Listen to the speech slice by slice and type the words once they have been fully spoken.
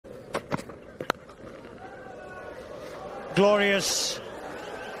Glorious,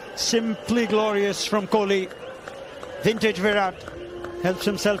 simply glorious from Kohli. Vintage Virat helps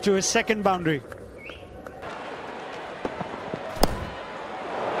himself to his second boundary.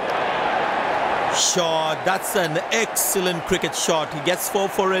 Shot, that's an excellent cricket shot. He gets 4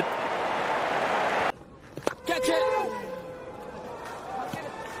 for it. Catch it!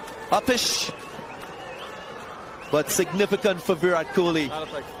 Uppish, but significant for Virat Kohli.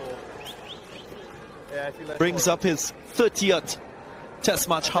 Brings up his 30th Test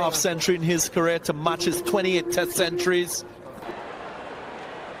match half century in his career to match his 28 Test centuries.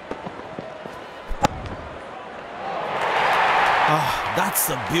 That's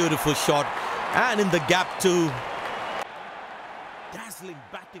a beautiful shot. And in the gap too. Dazzling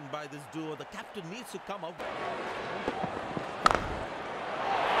batting by this duo. The captain needs to come out.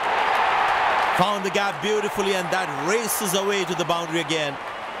 Found the gap beautifully, and that races away to the boundary again.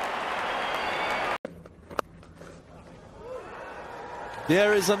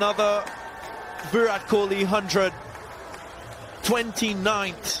 There is another Virat Kohli 100.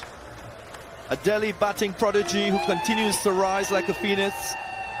 29th. A Delhi batting prodigy who continues to rise like a phoenix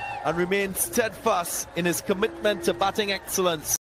and remains steadfast in his commitment to batting excellence.